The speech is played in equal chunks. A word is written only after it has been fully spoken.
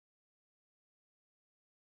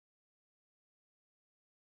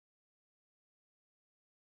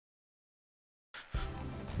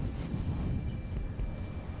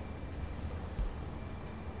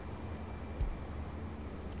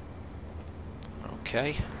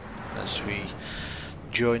Okay, as we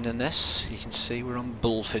join in this, you can see we're on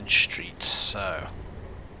Bullfinch Street, so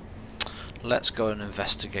let's go and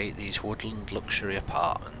investigate these woodland luxury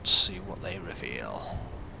apartments, see what they reveal.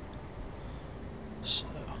 So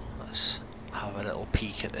let's have a little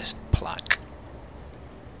peek at this plaque.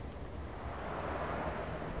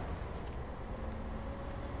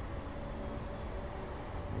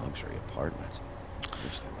 Luxury apartments.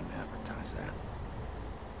 Wish they wouldn't advertise that.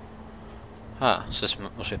 Ah, so this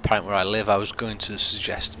must be a point where I live. I was going to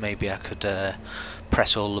suggest maybe I could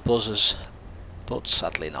press all the buzzers, but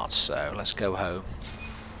sadly not, so let's go home.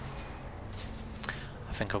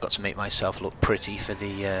 I think I've got to make myself look pretty for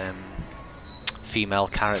the female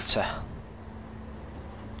character.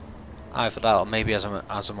 Either that, or maybe as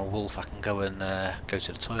I'm a wolf I can go and go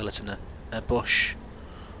to the toilet in a bush.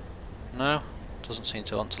 No? Doesn't seem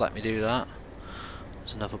to want to let me do that.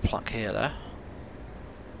 There's another plaque here though.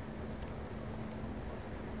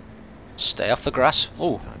 Stay off the grass.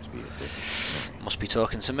 Oh, must be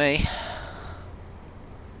talking to me.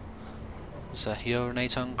 Is there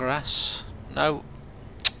urinate on grass? No.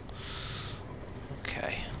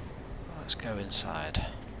 Okay, let's go inside.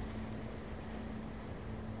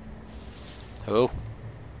 Oh,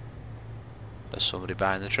 there's somebody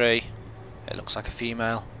behind the tree. It looks like a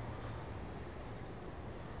female.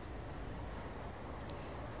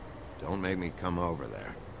 Don't make me come over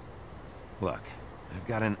there. Look, I've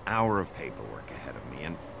got an hour of paperwork ahead of me,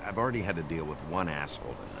 and I've already had to deal with one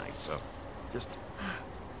asshole tonight, so just...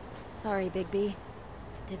 Sorry, Bigby.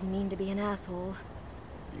 Didn't mean to be an asshole.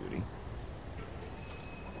 Beauty.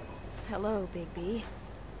 Hello, Bigby.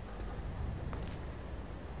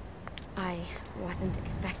 I wasn't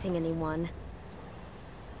expecting anyone.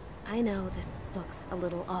 I know this looks a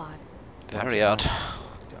little odd. Very odd.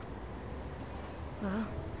 Well,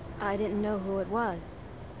 I didn't know who it was.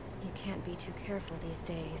 You can't be too careful these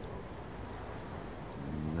days.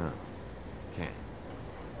 No, can't.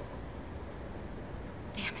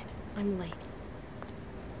 Damn it, I'm late.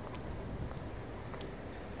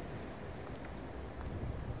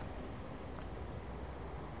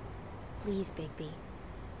 Please, Bigby.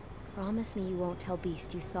 Promise me you won't tell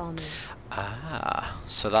Beast you saw me. Ah,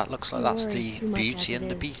 so that looks like that's the Beauty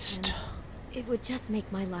and the Beast. It would just make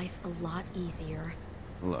my life a lot easier.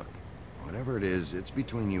 Look, whatever it is, it's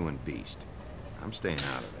between you and Beast. I'm staying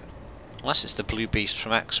out of it. Unless it's the Blue Beast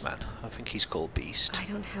from X-Men. I think he's called Beast. I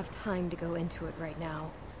don't have time to go into it right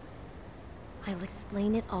now. I'll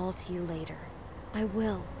explain it all to you later. I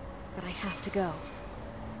will, but I have to go.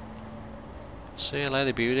 See you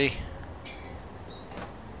later, Beauty.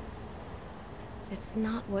 It's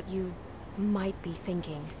not what you might be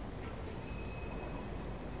thinking.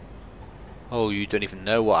 Oh, you don't even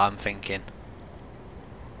know what I'm thinking.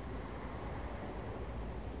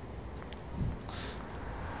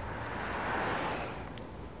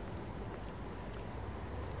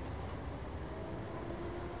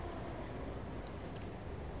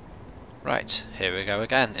 Right, here we go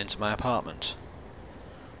again, into my apartment.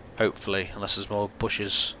 Hopefully, unless there's more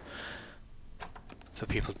bushes for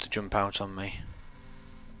people to jump out on me.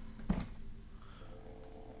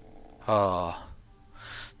 Oh.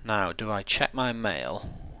 Now, do I check my mail,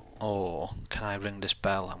 or can I ring this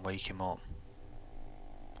bell and wake him up?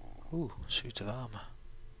 Ooh, suit of armour.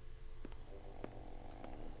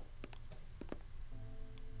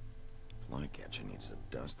 Flycatcher needs to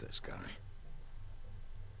dust this guy.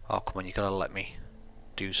 Oh, come on, you gotta let me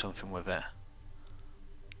do something with it.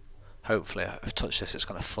 Hopefully, if I touch this, it's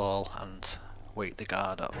gonna fall and wake the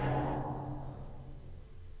guard up.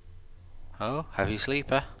 Oh, heavy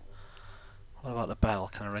sleeper. What about the bell?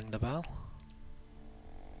 Can I ring the bell?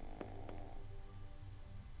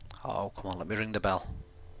 Oh, come on, let me ring the bell.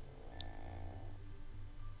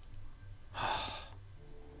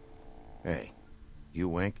 Hey, you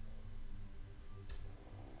awake?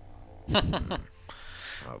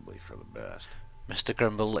 Probably for the best. Mr.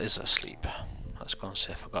 Grimble is asleep. Let's go and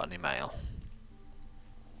see if I've got any mail.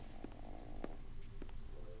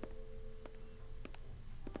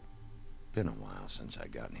 Been a while since I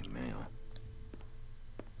got any mail.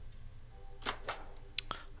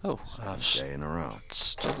 Oh, I've Second day in a row.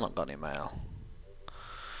 still not got any mail.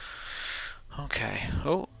 Okay.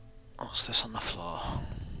 Oh, what's this on the floor?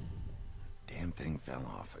 Damn thing fell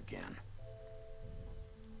off again.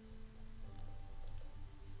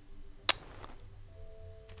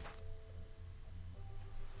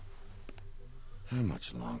 How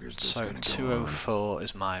much longer is this So gonna go on? 204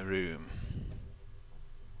 is my room.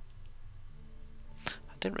 I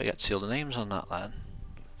didn't really get to see all the names on that then.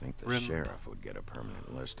 I think the Rim- sheriff would get a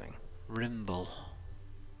permanent listing. Rimble.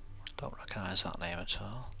 Don't recognise that name at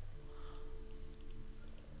all.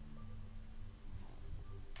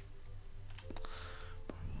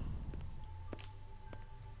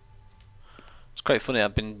 It's quite funny,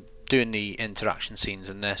 I've been doing the interaction scenes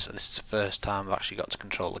in this, and this is the first time I've actually got to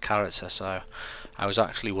control the character, so I was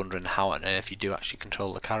actually wondering how on earth you do actually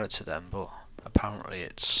control the character then, but apparently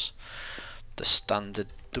it's the standard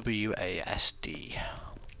WASD.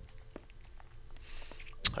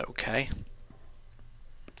 Okay,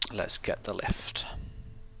 let's get the lift.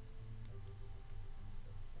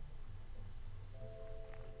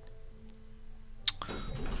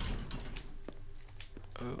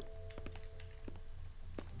 Oh.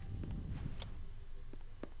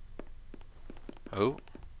 Oh.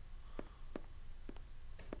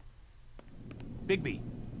 Bigby,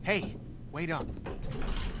 hey, wait up.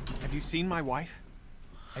 Have you seen my wife?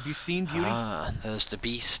 Have you seen Beauty? Ah, there's the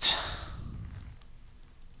beast.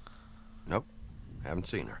 Nope, haven't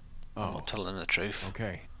seen her. I'm not telling the truth.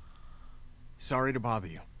 Okay. Sorry to bother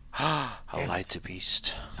you. I Damn lied it. to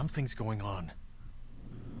beast. Something's going on.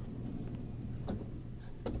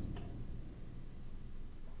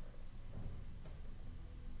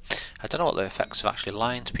 I don't know what the effects of actually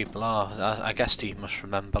lying to people are. I guess he must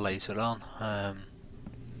remember later on.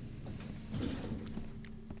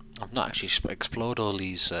 I've not actually explored all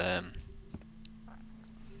these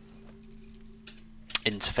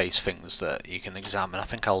interface things that you can examine. I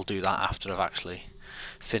think I'll do that after I've actually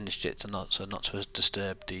finished it, not to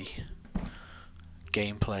disturb the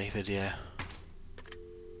gameplay video.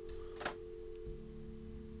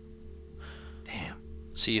 Damn.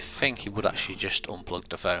 So you think he would actually just unplug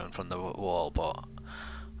the phone from the wall, but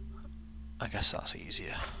I guess that's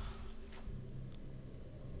easier.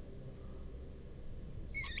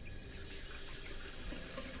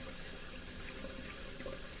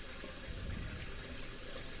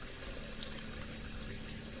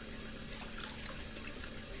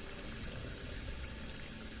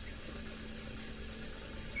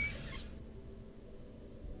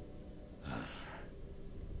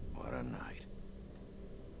 What a night.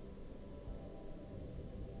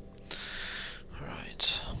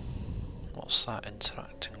 Right, what's that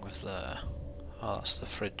interacting with there? Oh, that's the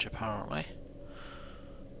fridge apparently.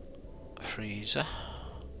 Freezer.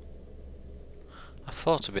 I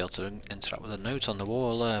thought to be able to interact with a note on the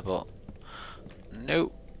wall there, but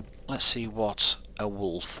nope. Let's see what a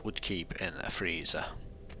wolf would keep in a freezer.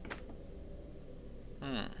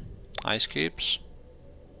 Ice cubes.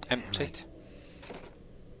 Empty.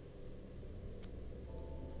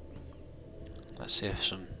 Let's see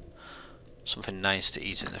if something nice to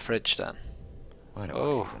eat in the fridge then. Why do I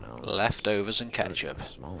Oh, even own leftovers and Gotta be ketchup. the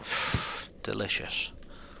small- Delicious.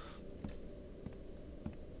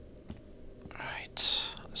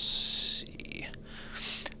 Right, let's see.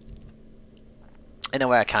 In a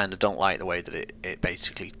way, I kind of don't like the way that it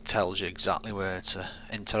basically tells you exactly where to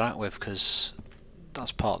interact with, because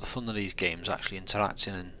that's part of the fun of these games, actually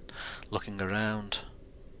interacting and looking around.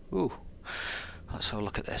 Ooh, let's have a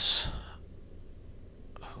look at this.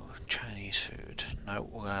 Oh, Chinese food. No,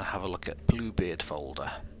 we're going to have a look at Bluebeard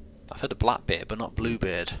folder. I've heard of Blackbeard, but not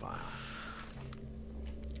Bluebeard. File.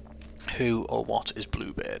 Who or what is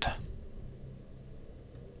Bluebeard?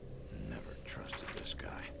 Never trusted this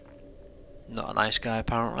guy. Not a nice guy,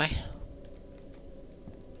 apparently.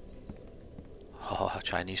 Oh,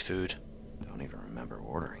 Chinese food. Don't even remember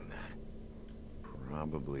ordering that.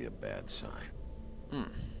 Probably a bad sign.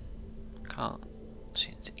 Can't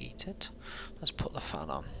seem to eat it. Let's put the fan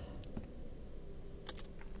on.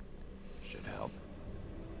 Should help.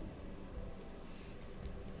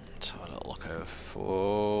 Let's have a little look over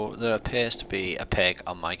for... There appears to be a pig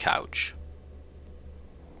on my couch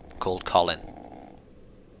called Colin,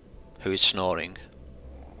 who is snoring.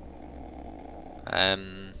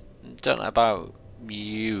 Don't know about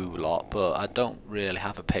you lot, but I don't really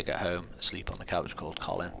have a pig at home asleep on the couch called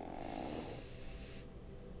Colin.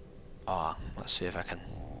 Ah, let's see if I can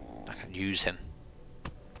use him.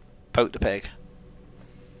 Poke the pig.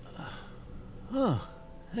 Oh,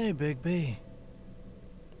 hey, Big B.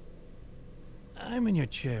 I'm in your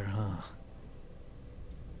chair, huh?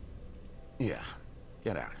 Yeah,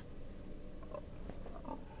 get out.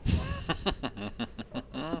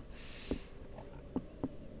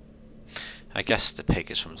 I guess the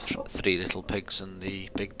pig is from Three Little Pigs and the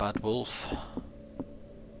Big Bad Wolf.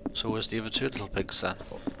 So where's the other two little pigs then?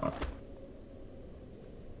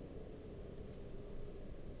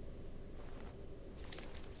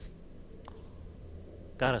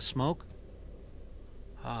 Got a smoke?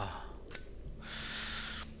 Ah.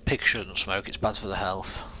 Pigs shouldn't smoke, it's bad for the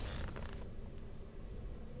health.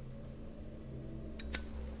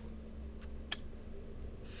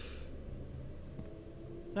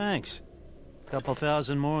 Thanks. Couple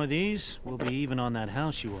thousand more of these, we'll be even on that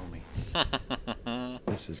house you owe me.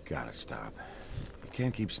 This has gotta stop. You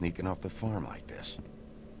Can't keep sneaking off the farm like this.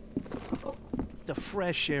 The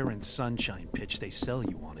fresh air and sunshine pitch they sell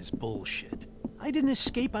you on is bullshit. I didn't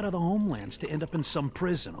escape out of the homelands to end up in some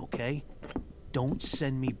prison, okay? Don't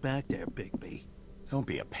send me back there, Bigby. Don't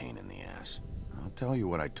be a pain in the ass. I'll tell you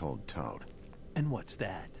what I told Toad. And what's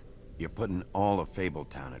that? You're putting all of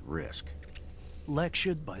Fabletown at risk.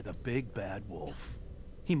 Lectured by the big bad wolf.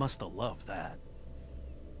 He must have loved that.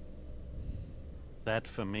 That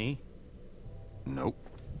for me? Nope.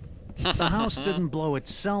 The house didn't blow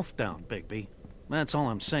itself down, Bigby. That's all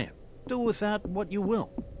I'm saying. Do with that what you will.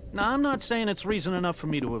 Now, I'm not saying it's reason enough for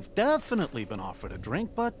me to have definitely been offered a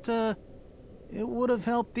drink, but, it would have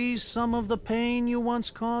helped ease some of the pain you once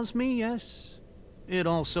caused me, yes? It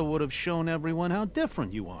also would have shown everyone how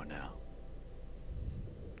different you are now.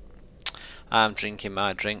 I'm drinking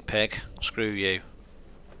my drink, pig. Screw you.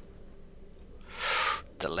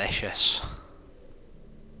 Delicious.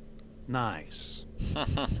 Nice.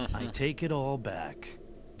 I take it all back.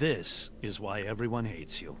 This is why everyone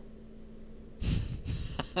hates you.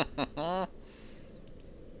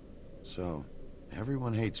 So,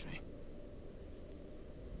 everyone hates me.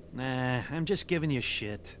 Nah, I'm just giving you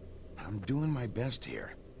shit. I'm doing my best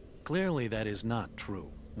here. Clearly that is not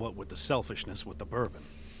true, what with the selfishness with the bourbon.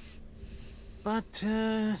 But,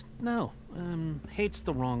 no, hate's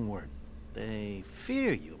the wrong word. They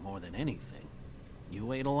fear you more than anything.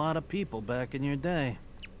 You ate a lot of people back in your day.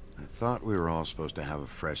 I thought we were all supposed to have a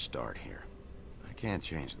fresh start here. I can't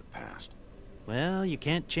change the past. Well, you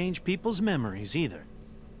can't change people's memories either.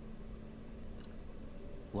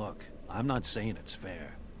 Look, I'm not saying it's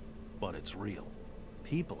fair, but it's real.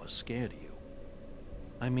 People are scared of you.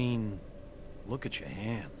 I mean, look at your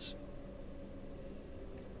hands.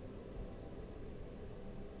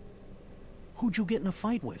 Who'd you get in a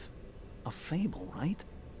fight with? A Fable, right?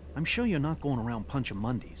 I'm sure you're not going around punching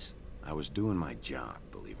Mondays. I was doing my job,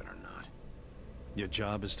 believe it or not. Your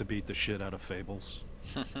job is to beat the shit out of Fables?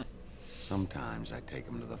 Sometimes I take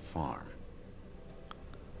them to the farm.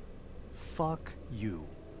 Fuck you.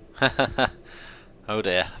 Oh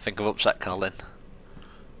dear, I think I've upset Colin.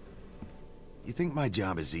 You think my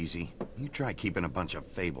job is easy? You try keeping a bunch of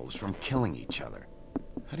Fables from killing each other.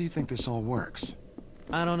 How do you think this all works?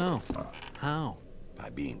 I don't know. How? By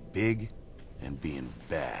being big and being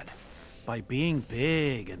bad. By being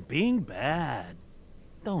big and being bad.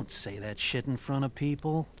 Don't say that shit in front of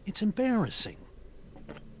people. It's embarrassing.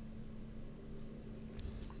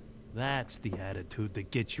 That's the attitude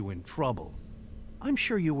that gets you in trouble. I'm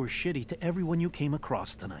sure you were shitty to everyone you came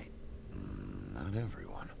across tonight. Not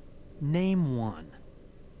everyone. Name one.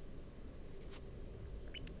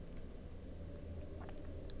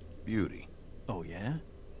 Beauty. Oh, yeah?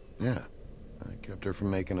 Yeah. I kept her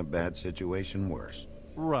from making a bad situation worse.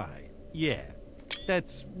 Right. Yeah.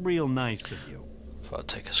 That's real nice of you. Thought I'd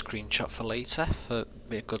take a screenshot for later, for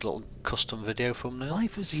be a good little custom video thumbnail.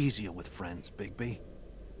 Life is easier with friends, Bigby.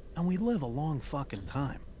 And we live a long fucking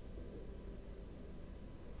time.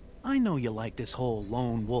 I know you like this whole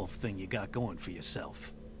lone wolf thing you got going for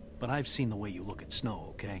yourself. But I've seen the way you look at Snow,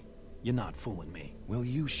 okay? You're not fooling me. Will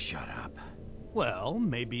you shut up? Well,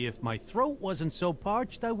 maybe if my throat wasn't so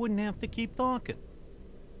parched, I wouldn't have to keep talking.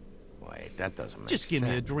 Wait, that doesn't make Just sense. give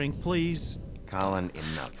me a drink, please. Colin,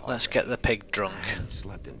 enough. Let's already. get the pig I drunk. haven't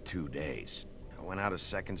slept in 2 days. I went out a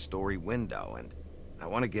second-story window, and I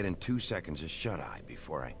want to get in 2 seconds of shut-eye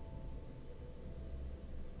before I...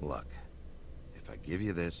 Look, if I give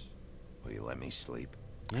you this, will you let me sleep?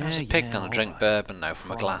 How's a pig gonna drink bourbon now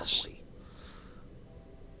from a glass? Probably.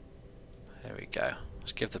 There we go.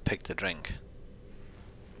 Let's give the pig the drink.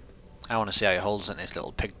 I want to see how he holds it in his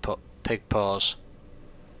little pig paws.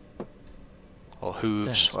 Or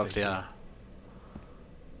hooves, Thanks, whatever they Bigby. are.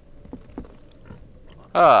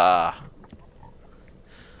 Ah!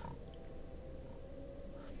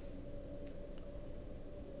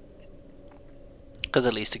 Could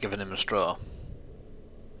at least have given him a straw.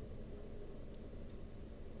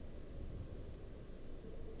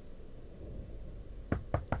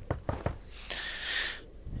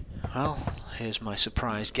 Well, here's my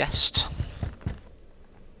surprise guest.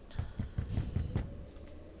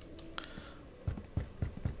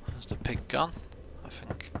 Has the pig gone? I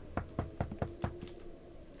think.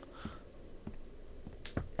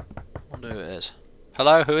 Wonder who it is.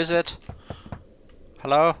 Hello, who is it?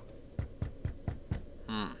 Hello?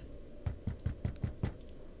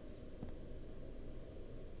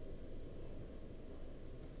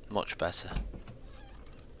 Much better.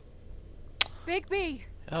 Bigby!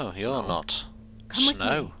 Oh, you're not. Come with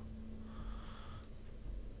Snow. me.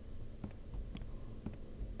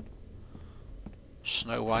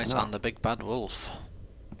 Snow White Snow. and the Big Bad Wolf.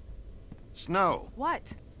 Snow!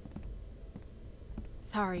 What?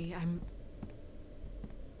 Sorry,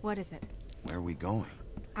 What is it? Where are we going?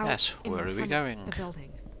 Out Yes, in where are we front of going? The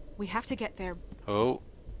building. We have to get there. Oh,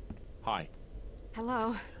 Hi.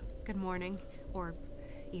 Hello. Good morning. Or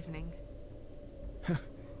evening.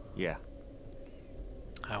 Yeah.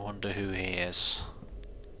 I wonder who he is.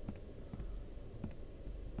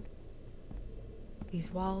 These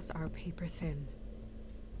walls are paper thin.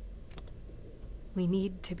 We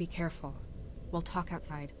need to be careful. We'll talk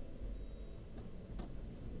outside.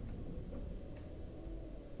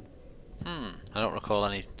 I don't recall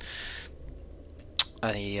any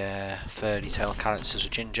fairy tale characters with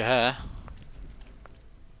ginger hair.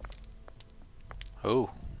 Oh,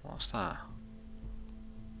 what's that?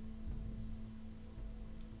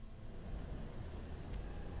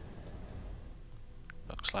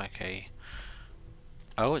 Looks like a...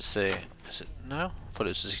 Oh, it's the... Is it... No? I thought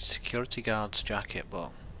it was a security guard's jacket,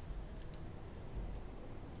 but...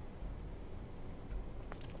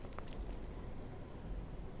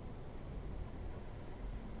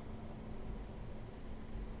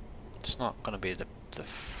 It's not going to be the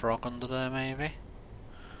frog under there, maybe?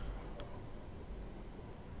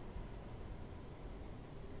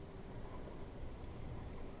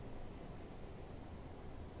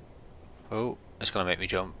 Oh, it's going to make me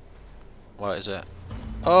jump. What is it?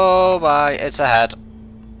 Oh my, it's a head.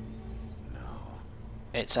 No.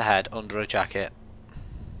 It's a head under a jacket.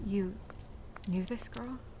 You knew this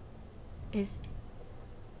girl?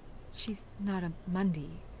 She's not a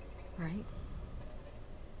Mundy, right?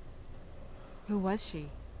 Who was she?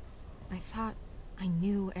 I thought I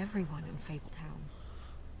knew everyone in Fabletown.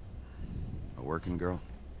 A working girl?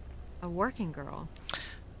 A working girl?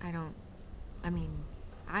 I'm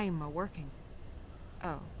a working...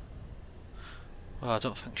 Oh. Well, I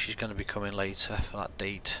don't think she's going to be coming later for that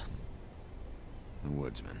date. The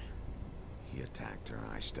woodsman. He attacked her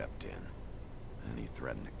and I stepped in. And he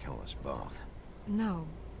threatened to kill us both. No.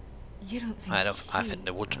 You don't think I think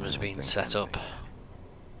the woodsman's been set up.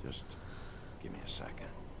 Just give me a second.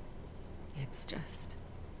 It's just...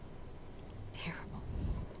 terrible.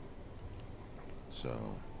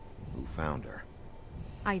 So, who found her?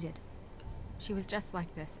 I did. She was just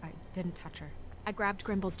like this. I didn't touch her. I grabbed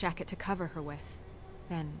Grimble's jacket to cover her with.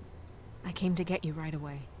 Then, I came to get you right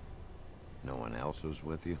away. No one else was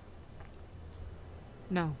with you?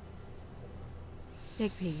 No.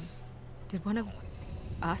 Big P, did one of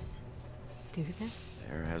us do this?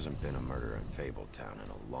 There hasn't been a murder in Fabletown in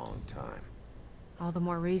a long time. All the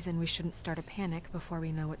more reason we shouldn't start a panic before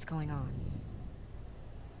we know what's going on.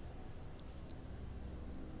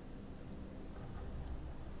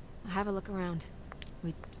 Have a look around.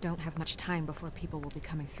 We don't have much time before people will be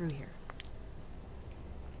coming through here.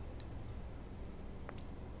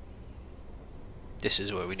 This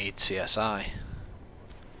is where we need CSI.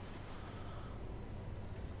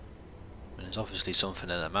 And there's obviously something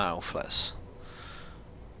in her mouth. Let's...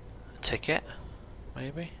 A ticket?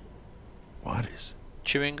 Maybe? What is?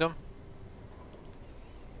 Chewing gum?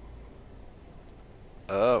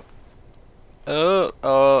 Oh. Oh,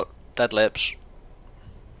 oh, dead lips.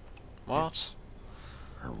 What?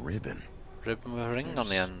 Her ribbon. Ribbon with a ring on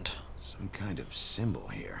the end. Some kind of symbol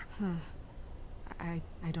here. I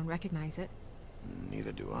don't recognize it.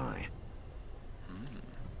 Neither do I.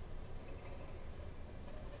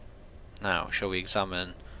 Now, shall we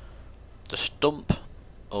examine the stump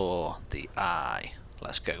or the eye?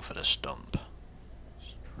 Let's go for the stump.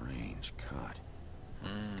 Strange cut.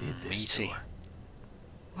 Did this Meaty. to her?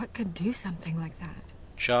 What could do something like that?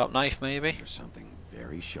 Sharp knife, maybe? There's something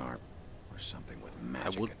very sharp, or something with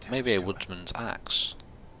magic attached Maybe a to it. woodsman's axe.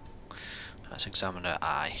 Let's examine her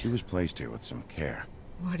eye. She was placed here with some care.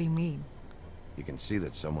 What do you mean? You can see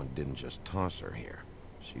that someone didn't just toss her here.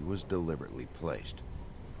 She was deliberately placed.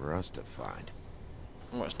 For us to find.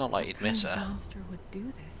 Well, it's not like you'd miss What kind of her. monster would do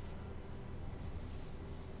this?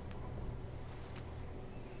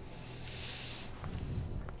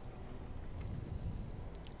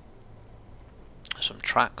 Some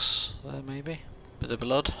tracks there, maybe? Bit of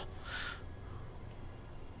blood.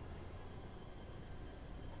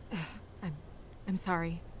 I'm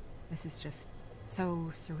sorry. This is just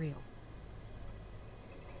so surreal.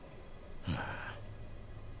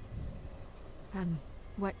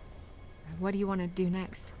 What do you want to do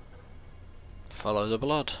next? Follow the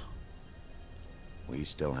blood. We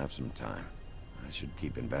still have some time. I should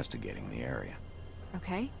keep investigating the area.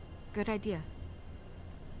 Okay, good idea.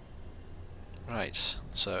 Right,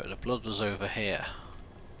 so the blood was over here.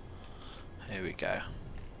 Here we go.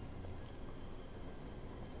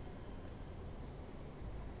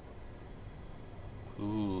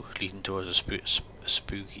 Ooh, leading towards a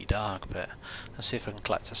spooky dark bit. Let's see if I can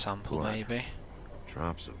collect a sample, Blood. maybe.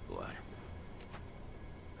 Drops of blood.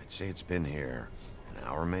 I'd say it's been here an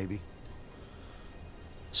hour, maybe?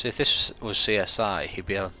 See, if this was CSI, he'd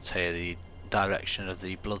be able to tell you the direction of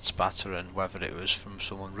the blood spatter and whether it was from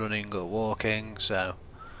someone running or walking, so...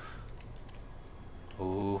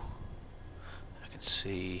 Ooh. I can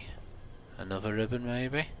see another ribbon,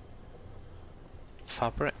 maybe?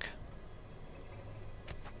 Fabric?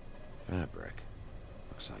 Fabric.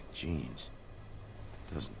 Looks like jeans.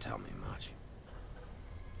 Doesn't tell me much.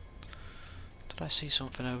 Did I see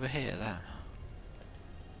something over here then?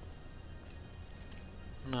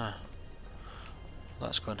 No.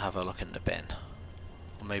 Let's go and have a look in the bin.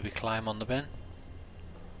 Or maybe climb on the bin.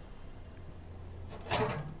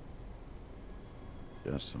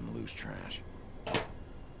 Just some loose trash. Well,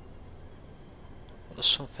 there's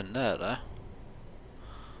something there though.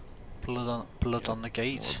 Blood on the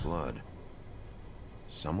gate. More blood.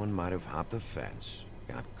 Someone might have hopped the fence,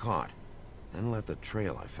 got caught, then left the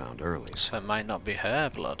trail I found earlier. So it might not be her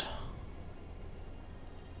blood.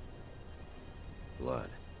 Blood.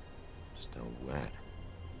 Still wet.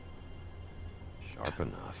 Sharp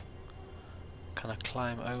enough. Can I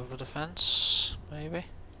climb over the fence? Maybe?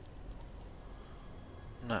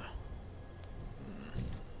 No.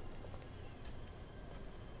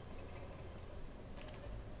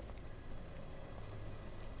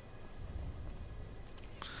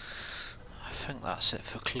 I think that's it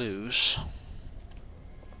for clues.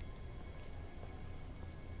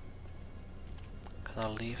 Can I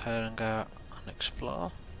leave her and go and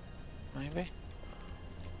explore? Maybe?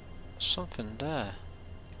 Something there.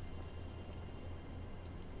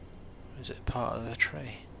 Or is it part of the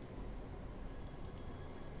tree?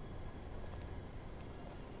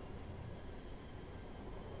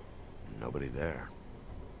 Nobody there.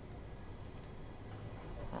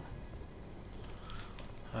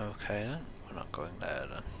 Okay then, we're not going there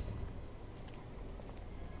then.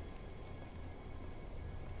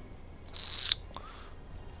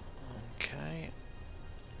 Okay.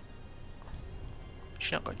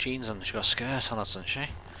 She's not got jeans on, she's got a skirt on, hasn't she?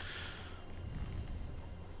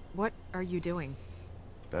 What are you doing?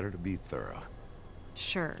 Better to be thorough.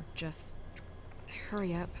 Sure, just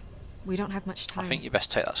hurry up. We don't have much time. I think you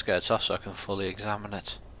best take that skirt off so I can fully examine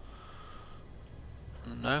it.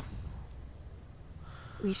 No?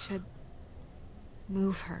 We should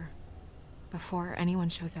move her before anyone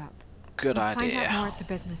shows up. Good We'll idea. Find out more at the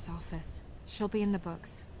business office. She'll be in the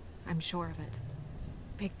books. I'm sure of it.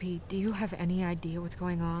 Bigby, do you have any idea what's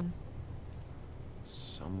going on?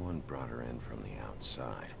 Someone brought her in from the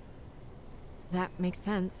outside. That makes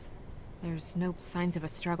sense. There's no signs of a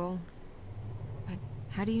struggle. But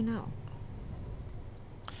how do you know?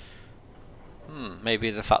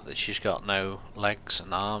 Maybe the fact that she's got no legs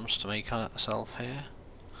and arms to make herself here.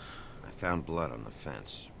 I found blood on the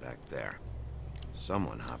fence, back there.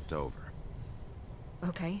 Someone hopped over.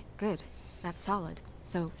 Okay, good. That's solid.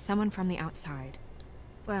 So, someone from the outside.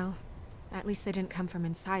 Well, at least they didn't come from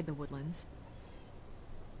inside the woodlands.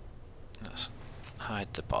 Let's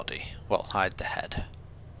hide the body. Well, hide the head.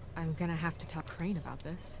 I'm gonna have to tell Crane about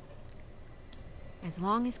this. As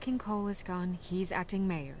long as King Cole is gone, he's acting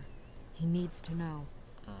mayor. He needs to know.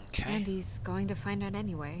 Okay. And he's going to find out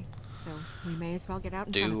anyway, so we may as well get out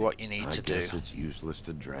in front Do of what it. you need I to guess do. it's useless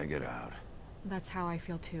to drag it out. That's how I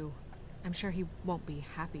feel too. I'm sure he won't be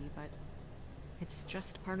happy, but it's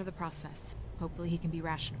just part of the process. Hopefully he can be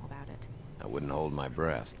rational about it. I wouldn't hold my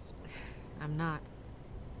breath. I'm not.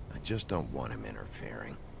 I just don't want him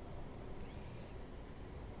interfering.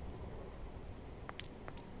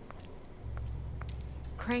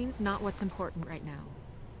 Crane's not what's important right now.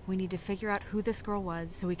 We need to figure out who this girl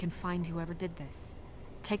was so we can find whoever did this.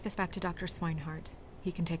 Take this back to Dr. Swinehart.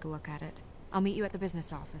 He can take a look at it. I'll meet you at the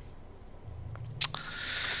business office.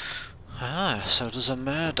 Ah, so there's a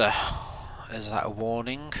murder. Is that a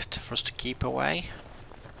warning for us to keep away?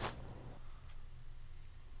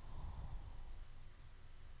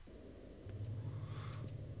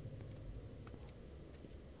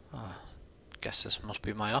 Guess this must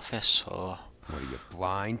be my office, or... What, are you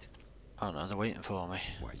blind? Oh no, they're waiting for me.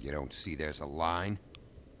 What, you don't see there's a line?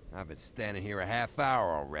 I've been standing here a half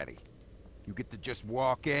hour already. You get to just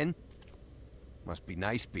walk in? Must be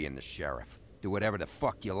nice being the sheriff. Do whatever the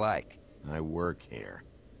fuck you like. I work here.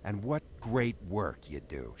 And what great work you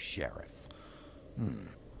do, Sheriff.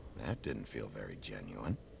 That didn't feel very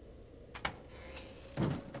genuine.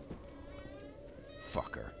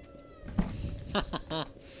 Fucker.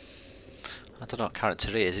 I don't know what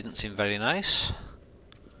character he is, he didn't seem very nice.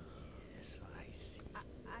 Yes, I see.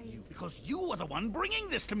 I you because you are the one bringing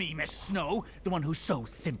this to me, Miss Snow. The one who so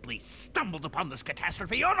simply stumbled upon this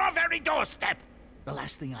catastrophe on our very doorstep. The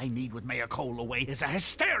last thing I need with Mayor Cole away is a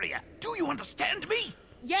hysteria. Do you understand me?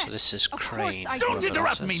 Yes, So this is of Crane. course I Don't do.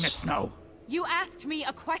 interrupt me, Miss Snow. You asked me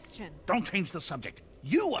a question. Don't change the subject.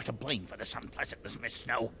 You are to blame for this unpleasantness, Miss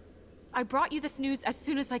Snow. I brought you this news as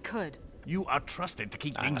soon as I could. You are trusted to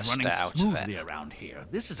keep I'm things gonna running stay out of smoothly it. around here.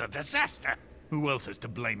 This is a disaster. Who else is to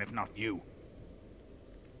blame if not you?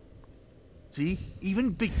 See?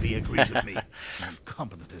 Even Bigby agrees with me,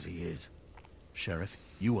 incompetent as he is. Sheriff,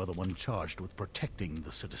 you are the one charged with protecting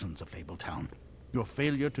the citizens of Fabletown. Your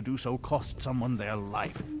failure to do so cost someone their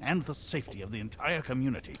life and the safety of the entire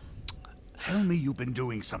community. Tell me you've been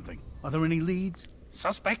doing something. Are there any leads?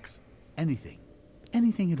 Suspects? Anything.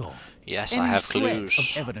 Anything at all. Yes, Any I have shred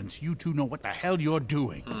clues. of evidence you two know what the hell you're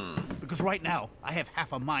doing. Because right now, I have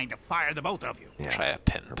half a mind to fire the both of you. Yeah. Try a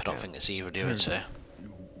pimp. I don't think it's either do it.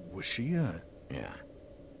 Was she, Yeah.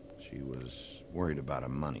 She was worried about a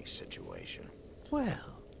money situation.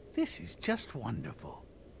 Well, this is just wonderful.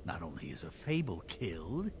 Not only is a Fable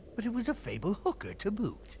killed, but it was a Fable hooker to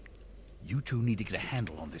boot. You two need to get a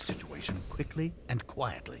handle on this situation quickly and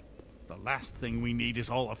quietly. The last thing we need is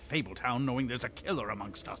all of Fabletown knowing there's a killer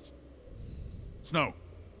amongst us. Snow,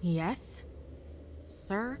 Yes?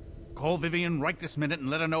 Sir? call Vivian right this minute and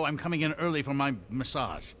let her know I'm coming in early for my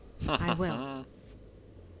massage. I will.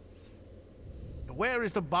 Where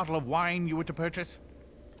is the bottle of wine you were to purchase?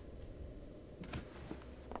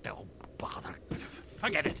 Oh, bother.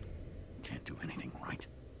 Forget it. Can't do anything right.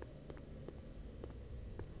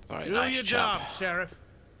 Very Do nice your job. job, Sheriff.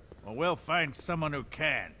 Or we'll find someone who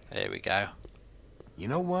can. There we go. You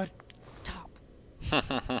know what? Stop.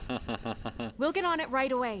 We'll get on it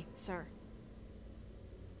right away, sir.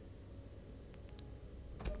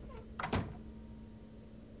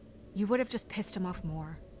 You would have just pissed him off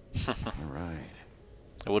more. All right.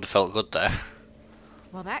 It would have felt good though.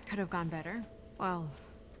 Well, that could have gone better. Well,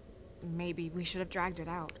 maybe we should have dragged it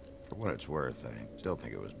out. For what it's worth, I still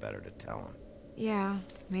think it was better to tell him. Yeah,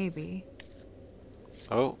 maybe.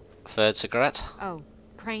 Oh, third cigarette. Oh,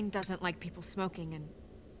 Crane doesn't like people smoking and...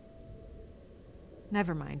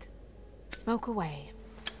 Never mind. Smoke away.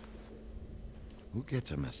 Who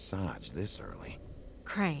gets a massage this early?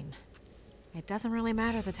 Crane. It doesn't really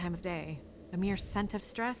matter the time of day. A mere scent of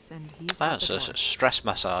stress and he's out That's the a door. stress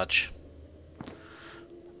massage.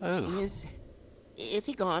 Oh, Is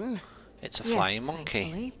he gone? it's a Yes, flying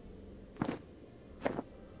monkey. thankfully.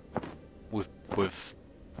 With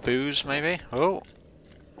booze, maybe? Oh.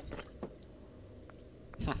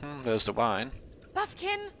 There's the wine.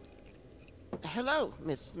 Buffkin! Hello,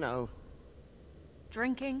 Miss Snow.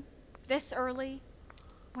 Drinking? This early?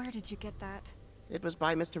 Where did you get that? It was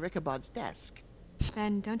by Mr. Ichabod's desk.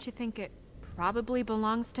 Then don't you think it probably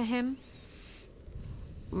belongs to him?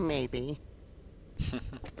 Maybe.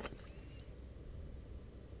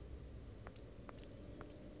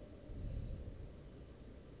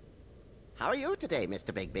 How are you today,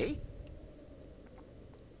 Mr. Bigby?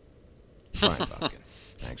 Fine, Bumpkin.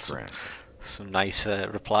 Thanks for asking. Some nice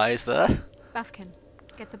replies there. Buffkin,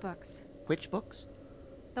 get the books. Which books?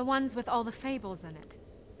 The ones with all the fables in it.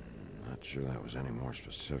 Not sure that was any more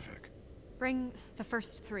specific. Bring the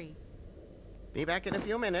first 3. Be back in a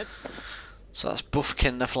few minutes. So that's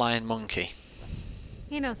Buffkin the flying monkey.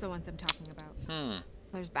 He knows the ones I'm talking about.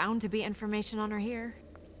 There's bound to be information on her here.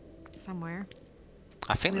 Somewhere.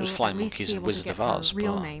 I think We'll those flying at least monkeys be are able to Wizard get of her Oz,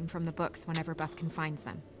 real but name from the books whenever Buffkin finds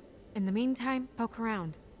them. In the meantime, poke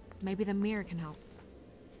around. Maybe the mirror can help.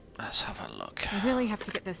 let's have a look. I really have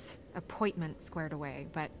to get this appointment squared away,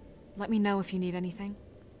 but let me know if you need anything.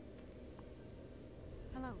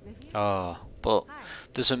 Hello, Vivian? Oh, but Hi.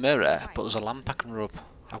 there's a mirror, Hi. but there's a lamp I can rub.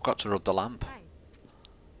 I've got to rub the lamp. Hi.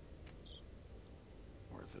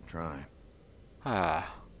 Worth a try.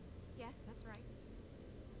 Ah, Yes, that's right.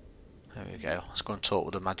 there we go. Let's go and talk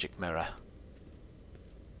with the magic mirror.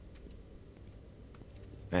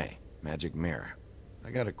 Hey, magic mirror. I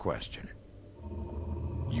got a question.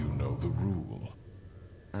 You know the rule.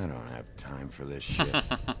 I don't have time for this shit.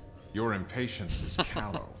 Your impatience is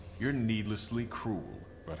callow. You're needlessly cruel,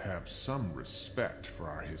 but have some respect for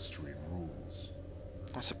our history and rules.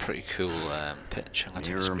 That's a pretty cool pitch. I'm going to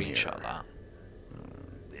take a Mirror, screenshot of mirror. that.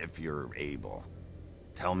 If you're able,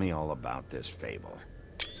 tell me all about this fable.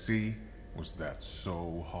 See? Was that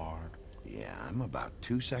so hard? Yeah, I'm about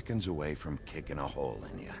 2 seconds away from kicking a hole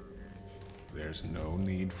in you. There's no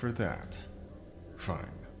need for that. Fine.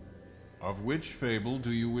 Of which fable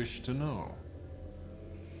do you wish to know?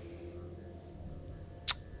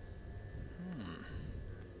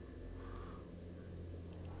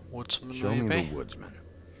 Woodsman Show maybe? me the woodsman.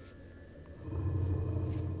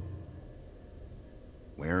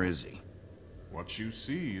 Where is he? What you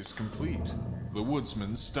see is complete. The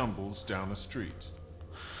woodsman stumbles down a street.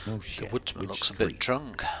 No The shit. woodsman Which looks a street? bit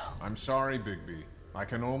drunk. I'm sorry, Bigby. I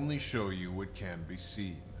can only show you what can be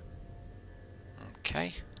seen.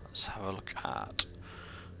 Okay, let's have a look at...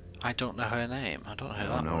 I don't know her name. I don't know who I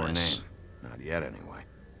that don't know one her is. name. Not yet, anyway.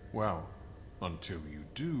 Well, until you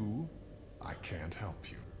do, I can't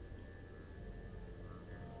help you.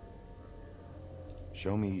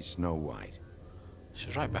 Show me Snow White.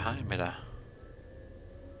 She's right behind me there.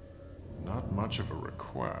 Not much of a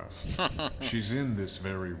request. She's in this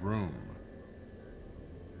very room.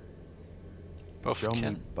 Show me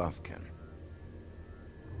Buffkin. Buffkin.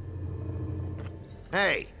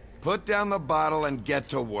 Hey, put down the bottle and get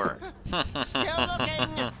to work. Still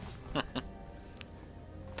looking!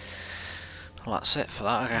 Well, that's it for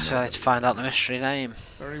that. I guess I need to find out the mystery name.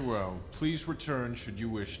 Very well. Please return should you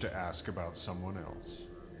wish to ask about someone else.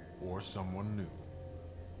 Or someone new.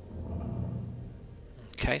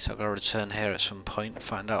 Okay, so I've got to return here at some point,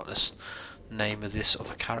 find out this name of this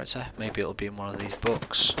other character. Maybe it'll be in one of these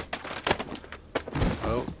books.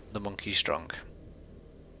 Oh, the monkey's drunk.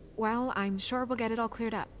 Well, I'm sure we'll get it all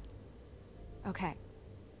cleared up. Okay.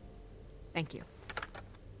 Thank you.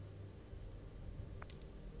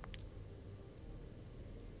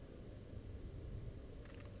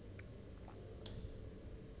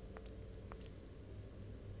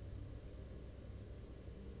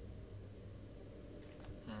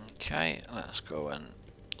 Okay, let's go and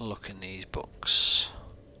look in these books.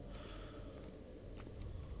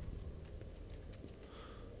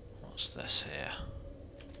 What's this here?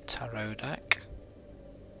 Tarot deck.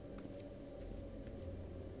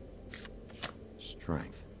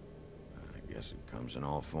 Strength. I guess it comes in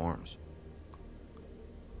all forms.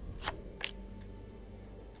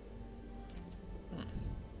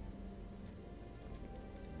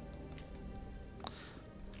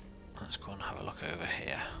 Let's go and have a look over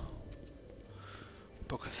here.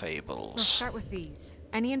 Book of We'll Fables. start with these.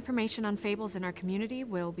 Any information on fables in our community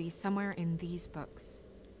will be somewhere in these books.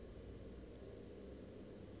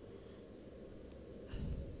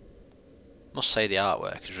 Must say the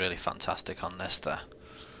artwork is really fantastic on this there.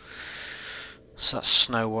 So that's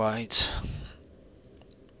Snow White.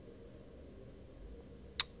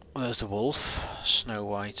 There's the wolf. Snow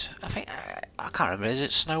White. I think I can't remember. Is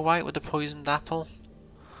it Snow White with the poisoned apple?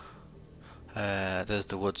 There's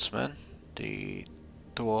the woodsman. The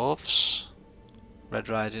dwarves. Red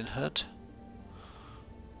Riding Hood.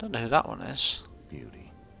 Don't know who that one is.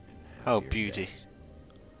 Beauty. and Oh, happier Beauty. days.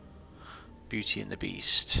 Beauty and the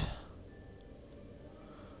Beast.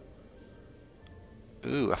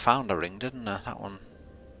 Ooh, I found a ring, didn't I? That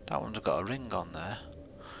one's got a ring on there.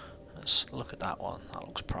 Let's look at that one. That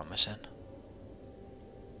looks promising.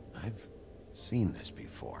 I've seen this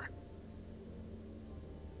before.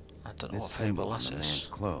 I don't know This what symbol fable on this the man's is.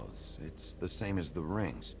 clothes. It's the same as the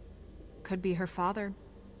rings. Could be her father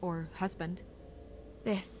or husband.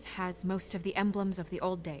 This has most of the emblems of the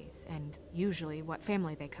old days and usually what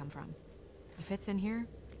family they come from. If it's in here,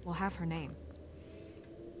 we'll have her name.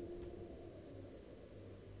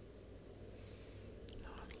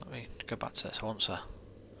 Let me go back to this. I want to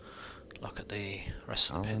look at the rest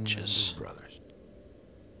of the Colin and his pictures. brothers.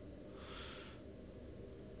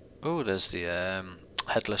 Oh, there's the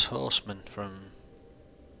Headless Horseman from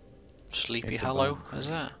Sleepy Ichabod Hollow, is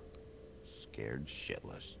Crane. that? Scared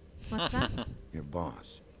shitless. What's that? Your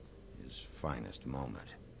boss. His finest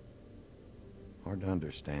moment. Hard to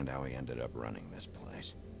understand how he ended up running this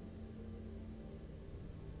place.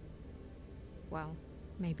 Well,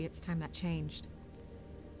 maybe it's time that changed.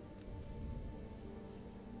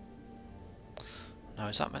 Now,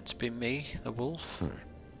 is that meant to be me, the wolf?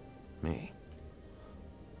 Me.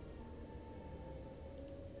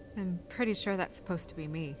 I'm pretty sure that's supposed to be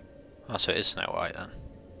me. Oh, so it is Snow White then.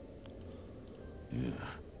 Yeah.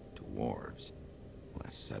 Dwarves.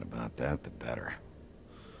 Less said about that, the better.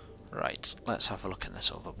 Right, let's have a look in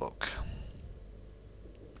this other book.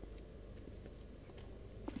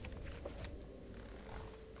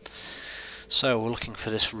 So we're looking for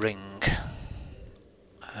this ring.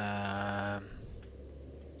 The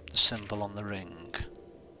symbol on the ring,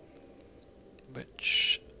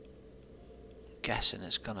 which I'm guessing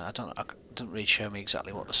it's gonna. It didn't really show me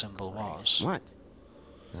exactly what the symbol was. What?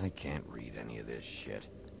 I can't read any of this shit.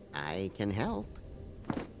 I can help.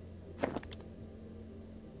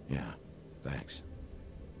 Yeah, thanks.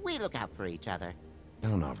 We look out for each other.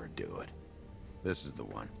 Don't overdo it. This is the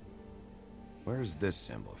one. Where's this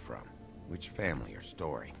symbol from? Which family or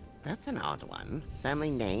story? That's an odd one.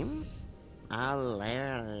 Family name?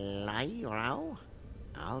 Alerliro?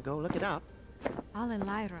 I'll go look it up.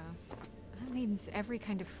 Alelira. means every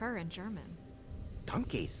kind of fur in German.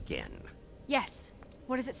 Donkey skin. Yes.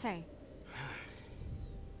 What does it say?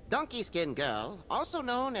 Donkey skin girl, also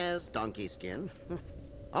known as donkey skin,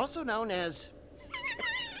 also known as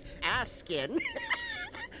ass skin,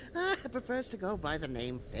 prefers to go by the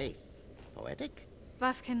name Faith. Poetic?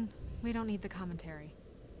 Buffkin, we don't need the commentary.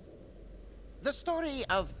 The story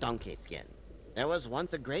of Donkey Skin. There was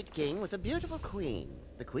once a great king with a beautiful queen.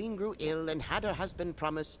 The queen grew ill and had her husband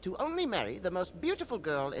promise to only marry the most beautiful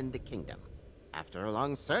girl in the kingdom. After a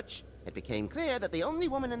long search, it became clear that the only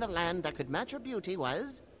woman in the land that could match her beauty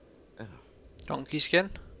was... Donkey skin?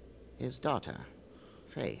 his daughter,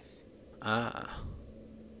 Faith. Ah.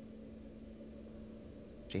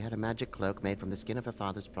 She had a magic cloak made from the skin of her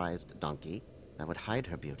father's prized donkey that would hide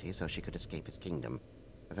her beauty so she could escape his kingdom.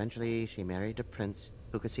 Eventually, she married a prince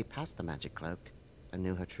who could see past the magic cloak and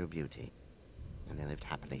knew her true beauty. And they lived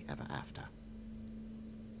happily ever after.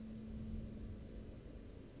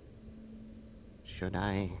 Should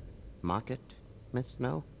I mark it, Miss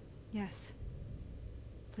Snow? Yes.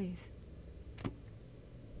 Please.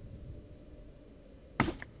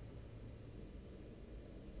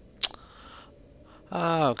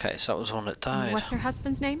 Ah, okay, so that was one that died. What's her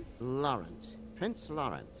husband's name? Lawrence. Prince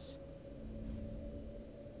Lawrence.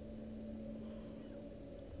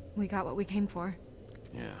 We got what we came for.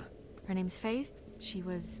 Yeah. Her name's Faith. She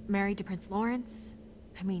was married to Prince Lawrence.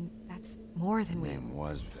 I mean, that's more than we... Name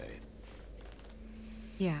was Faith.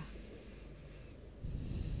 Yeah.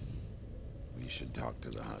 We should talk to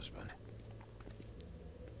the husband.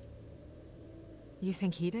 You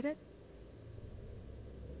think he did it?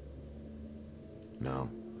 No,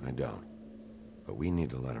 I don't. But we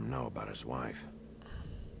need to let him know about his wife.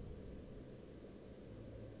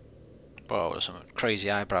 Well, there's some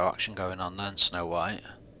crazy eyebrow action going on then, Snow White.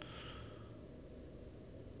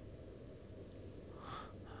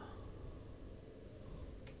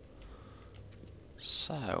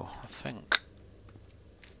 So, I think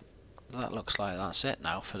that looks like that's it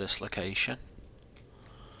now for this location.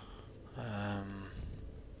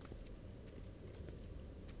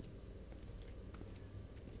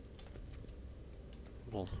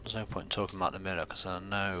 Well, there's no point in talking about the mirror because I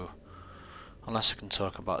know, unless I can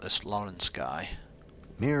talk about this Lawrence guy.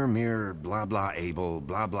 Mirror, mirror, blah blah able,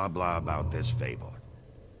 blah blah blah about this fable.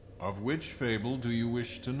 Of which fable do you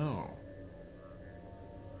wish to know?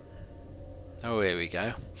 Oh, here we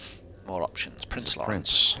go. More options. Prince Prince,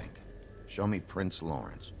 Lawrence. I think. Show me Prince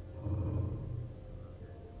Lawrence.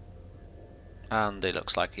 And it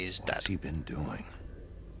looks like he's What's dead. he been doing?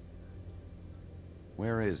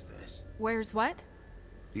 Where is this? Where's what?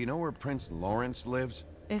 Do you know where Prince Lawrence lives?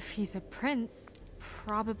 If he's a prince,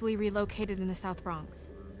 probably relocated in the South Bronx.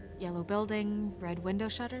 Yellow building, red window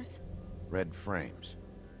shutters. Red frames.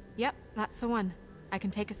 Yep, that's the one. I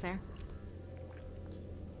can take us there.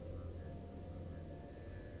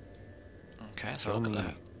 Okay, so Show look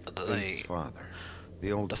me at the Faith's father.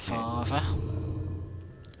 The old king. father.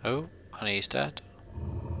 Oh, and he's dead.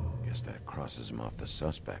 Guess that crosses him off the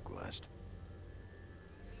suspect list.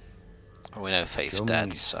 Oh, we know Faith's Show dead,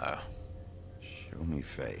 me. so... Show me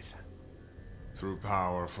Faith. Through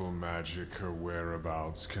powerful magic, her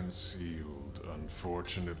whereabouts concealed.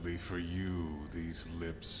 Unfortunately for you, these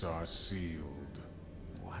lips are sealed.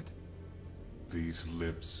 What? These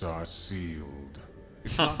lips are sealed.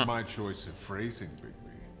 It's not my choice of phrasing, Bigby.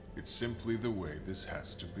 It's simply the way this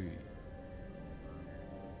has to be.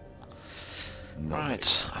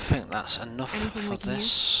 Right, I think that's enough Anything for we can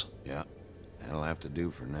this. Yeah, that'll have to do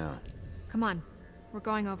for now. Come on. We're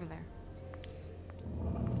going over there.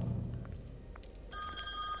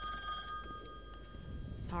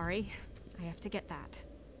 Sorry. I have to get that.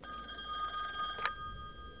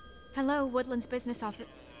 Hello, Woodland's business office.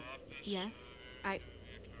 Yes?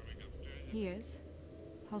 He is.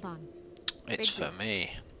 Hold on. It's Bigby. for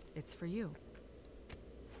me. It's for you.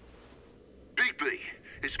 Bigby,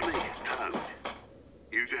 it's me, Toad.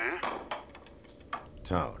 You there?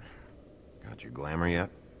 Toad, got your glamour yet?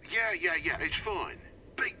 Yeah, it's fine.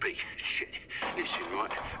 Bigby, shit. Listen,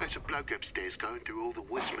 right, there's a bloke upstairs going through all the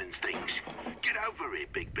woodsman's things. Get over here,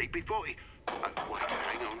 Bigby, before he... Oh, wait,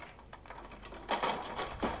 hang on.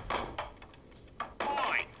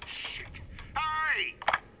 Oi, shit. Hey!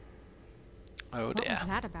 Oh What dear. was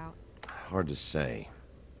that about? Hard to say.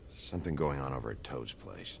 Something going on over at Toad's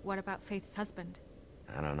place. What about Faith's husband?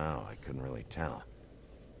 I don't know, I couldn't really tell.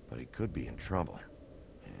 But he could be in trouble.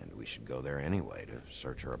 And we should go there anyway to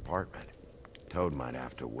search her apartment. Toad might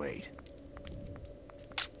have to wait.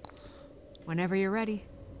 Whenever you're ready.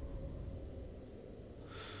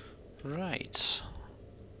 Right.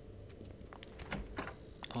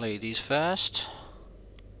 Ladies first.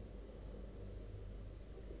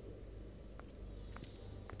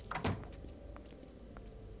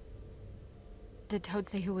 Did Toad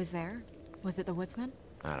say who was there? Was it the woodsman?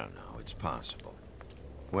 I don't know, it's possible.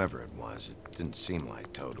 Whoever it was, it didn't seem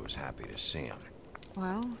like Toad was happy to see him.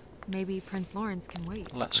 Well, maybe Prince Lawrence can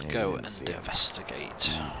wait. Let's Maybe go didn't and see him.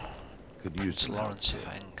 investigate. Could use Prince some Lawrence, I help,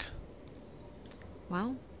 too. think.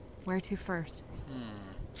 Well, where to first?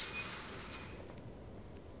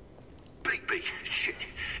 Bigby, shit.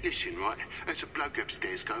 Listen, right, there's a bloke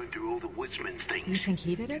upstairs going through all the woodsman's You things. think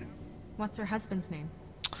he did it? What's her husband's name?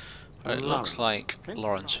 Well, it Lawrence. looks like Prince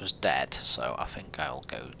Lawrence was dead, so I think I'll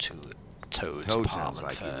go to Toad's Toad sounds apartment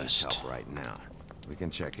like he needs first. help right now. We can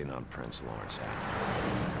check in on Prince Lawrence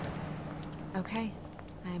after. Okay.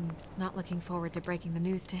 I'm not looking forward to breaking the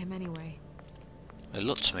news to him anyway. It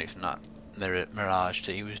looked to me from that mirage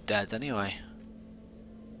that he was dead anyway.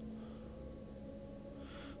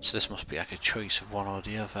 So this must be like a choice of one or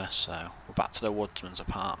the other, so we're back to the woodsman's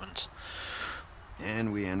apartment.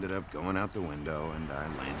 And we ended up going out the window, and I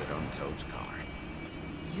landed on Toad's car.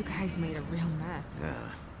 You guys made a real mess. Yeah,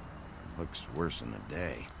 looks worse in the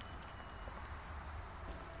day.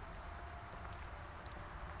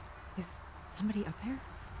 Is somebody up there?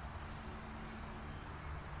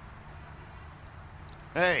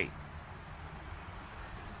 Hey!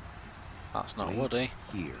 That's not wait Woody.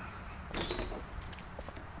 Here.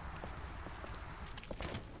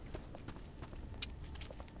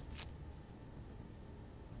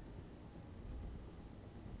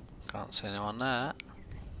 Can't see anyone there.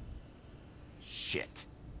 Shit.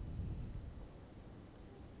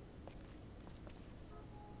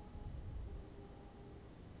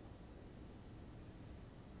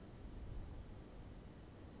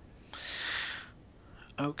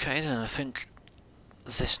 Okay then, I think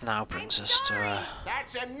this now brings us to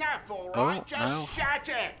That's enough, all Oh, right? Just no. shut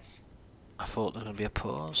it! I thought there was going to be a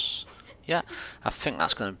pause. Yeah, I think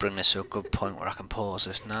that's going to bring this to a good point where I can pause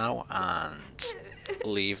this now and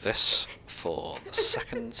leave this for the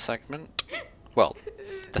second segment. Well,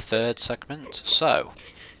 the third segment. So,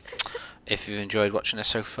 if you've enjoyed watching this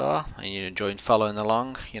so far and you're enjoying following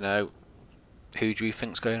along, you know, who do you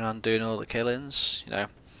think's going on doing all the killings? You know,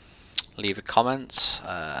 leave a comment,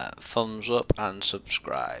 thumbs up and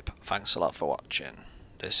subscribe. Thanks a lot for watching.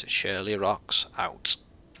 This is Shirley Rocks out.